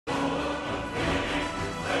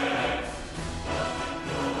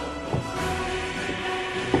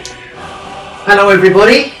Hello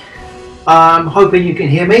everybody, I'm hoping you can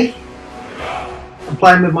hear me. I'm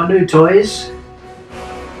playing with my new toys.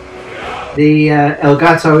 The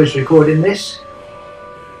Elgato is recording this.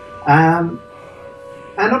 And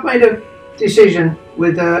I've made a decision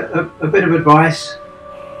with a bit of advice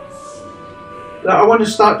that I want to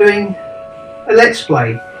start doing a Let's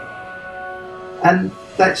Play. And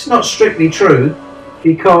that's not strictly true,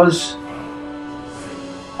 because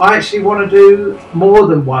I actually want to do more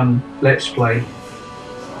than one Let's Play.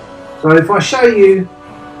 So if I show you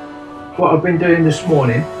what I've been doing this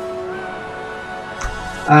morning,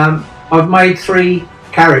 I've made 3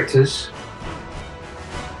 characters.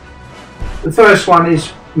 The first one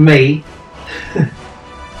is me.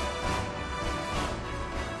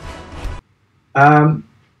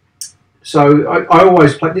 So I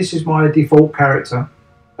always play, this is my default character.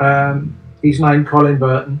 He's named Colin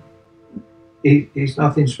Burton. He's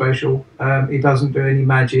nothing special. He doesn't do any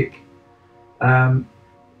magic.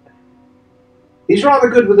 He's rather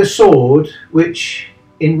good with a sword, which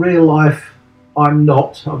in real life I'm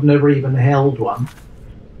not. I've never even held one.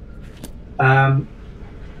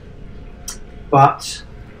 But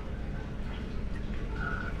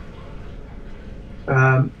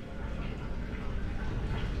the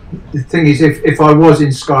thing is, if I was in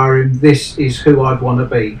Skyrim, this is who I'd want to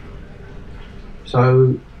be.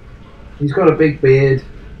 So he's got a big beard,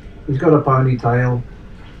 he's got a ponytail,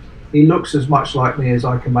 he looks as much like me as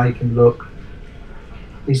I can make him look.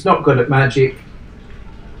 He's not good at magic,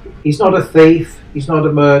 he's not a thief, he's not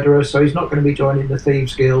a murderer, so he's not going to be joining the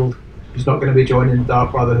Thieves Guild, he's not going to be joining the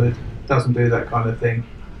Dark Brotherhood, doesn't do that kind of thing.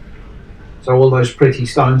 So all those pretty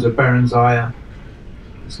stones of Baronzaya,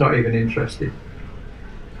 he's not even interested.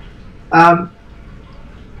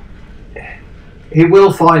 He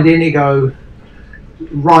will find Inigo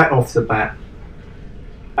right off the bat,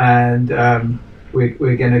 and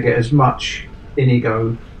we're going to get as much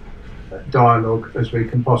Inigo dialogue as we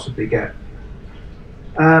can possibly get.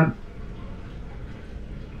 But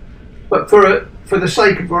for the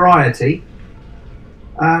sake of variety,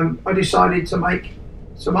 I decided to make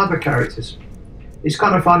some other characters. It's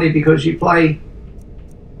kind of funny because you play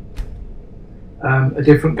a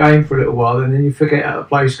different game for a little while and then you forget how to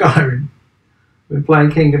play Skyrim. I've been playing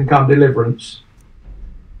Kingdom Come Deliverance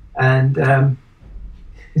and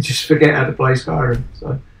just forget how to play Skyrim,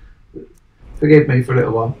 so forgive me for a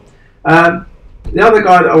little while. The other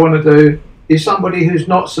guy that I want to do is somebody who's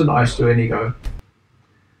not so nice to Inigo,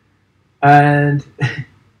 and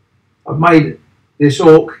I've made this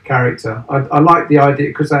orc character. I like the idea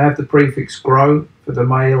because they have the prefix grow for the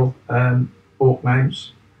male orc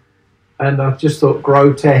names, and I just thought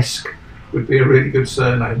grotesque would be a really good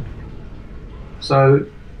surname. So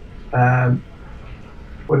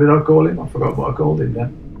what did I call him? I forgot what I called him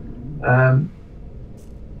then.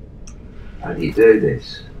 How do you do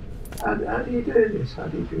this? How do you do this? How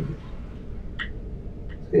do you do this?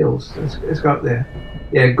 Skills. Let's go up there.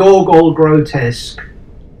 Yeah, Gorgol Grotesque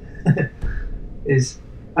is.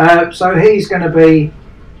 So he's going to be.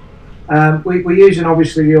 We're using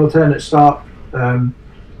obviously the alternate start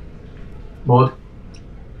mod.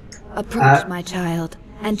 Approach, my child,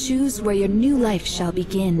 and choose where your new life shall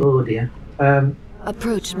begin. Oh dear.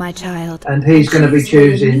 Approach, my child, and he's going to be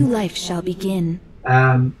choosing. Where your new life shall begin.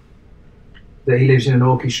 That he lives in an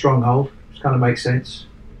orcish stronghold, which kind of makes sense.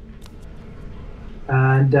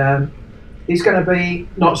 And he's going to be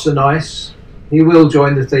not so nice. He will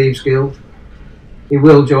join the Thieves Guild. He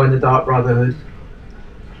will join the Dark Brotherhood.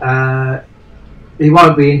 He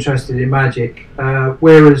won't be interested in magic,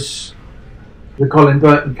 whereas the Colin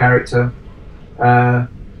Burton character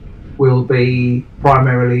will be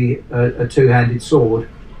primarily a two-handed sword.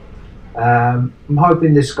 I'm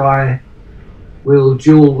hoping this guy will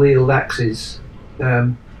dual wield axes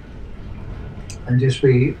and just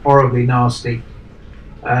be horribly nasty.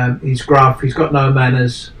 He's gruff, he's got no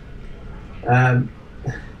manners,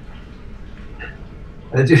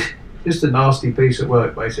 just a nasty piece of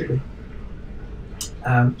work basically.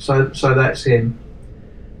 So that's him.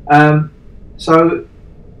 So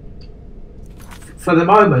for the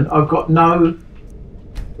moment I've got no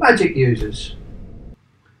magic users,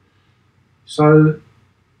 so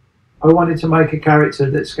I wanted to make a character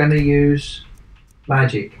that's going to use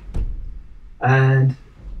magic, and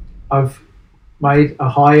I've made a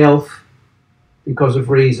high elf because of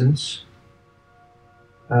reasons.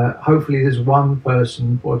 Hopefully there's one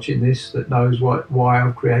person watching this that knows why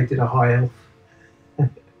I've created a high elf.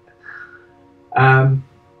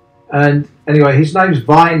 And anyway, his name's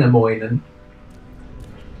Vainamoinen,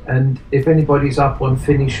 and if anybody's up on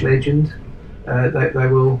Finnish legend, they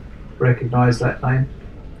will recognise that name.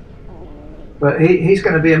 But he's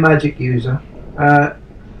going to be a magic user.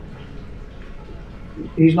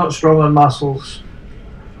 He's not strong on muscles.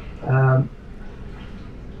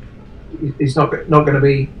 He's not going to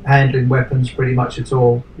be handling weapons pretty much at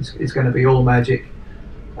all. It's going to be all magic.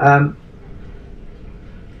 And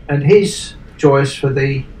his choice for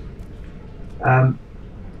the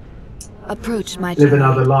approach my live child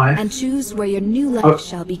another life and choose where your new life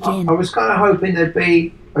shall begin. I was kind of hoping there'd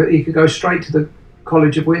be he could go straight to the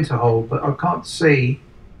College of Winterhold, but I can't see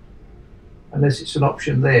unless it's an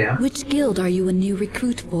option there. Which guild are you a new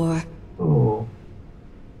recruit for? Oh,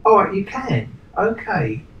 you can.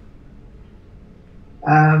 Okay.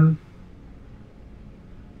 I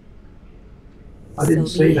didn't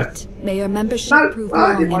see that. May your membership No, prove I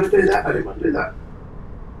long didn't want and to do that. I didn't want to do that.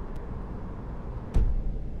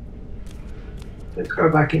 Let's go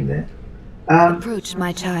back in there. approach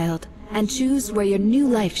my child and choose where your new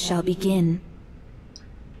life shall begin.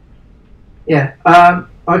 Yeah,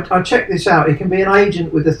 I checked this out. He can be an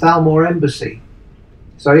agent with the Thalmor Embassy.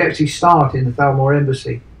 So he actually start in the Thalmor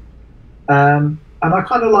Embassy. And I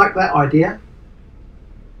kind of like that idea.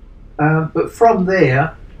 But from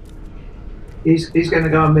there, he's going to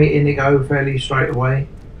go and meet Inigo fairly straight away.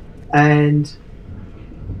 And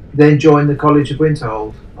then join the College of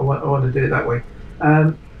Winterhold. I want to do it that way.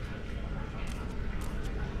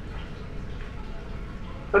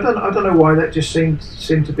 I don't know why that just seemed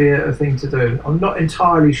to be a thing to do. I'm not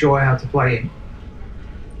entirely sure how to play him,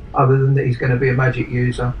 other than that he's going to be a magic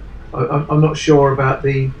user. I'm not sure about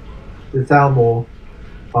the Thalmor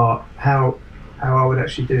part, how I would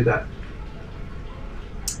actually do that.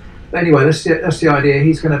 But anyway, that's the idea.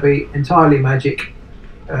 He's going to be entirely magic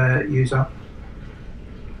user,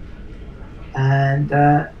 and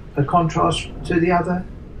a contrast to the other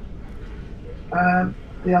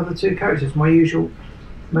two characters. My usual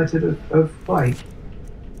method of play.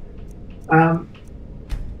 Now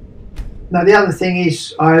the other thing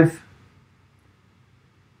is I've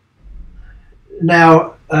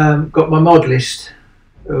now got my mod list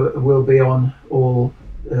will be on all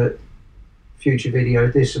future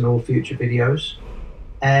videos, this and all future videos,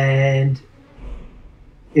 and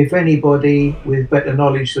if anybody with better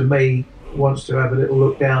knowledge than me wants to have a little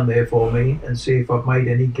look down there for me and see if I've made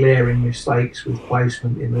any glaring mistakes with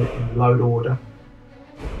placement in the load order,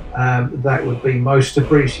 that would be most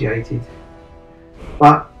appreciated.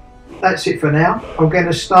 But that's it for now. I'm going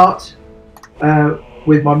to start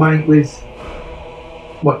with my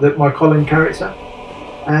Colin character,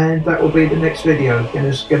 and that will be the next video.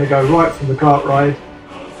 Going to go right from the cart ride,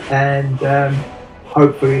 and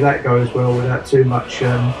hopefully that goes well without too much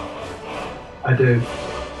ado.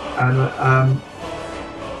 And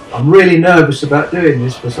I'm really nervous about doing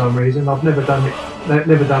this for some reason. I've never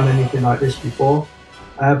done anything like this before.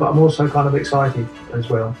 But I'm also kind of excited as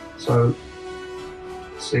well. So,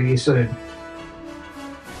 see you soon.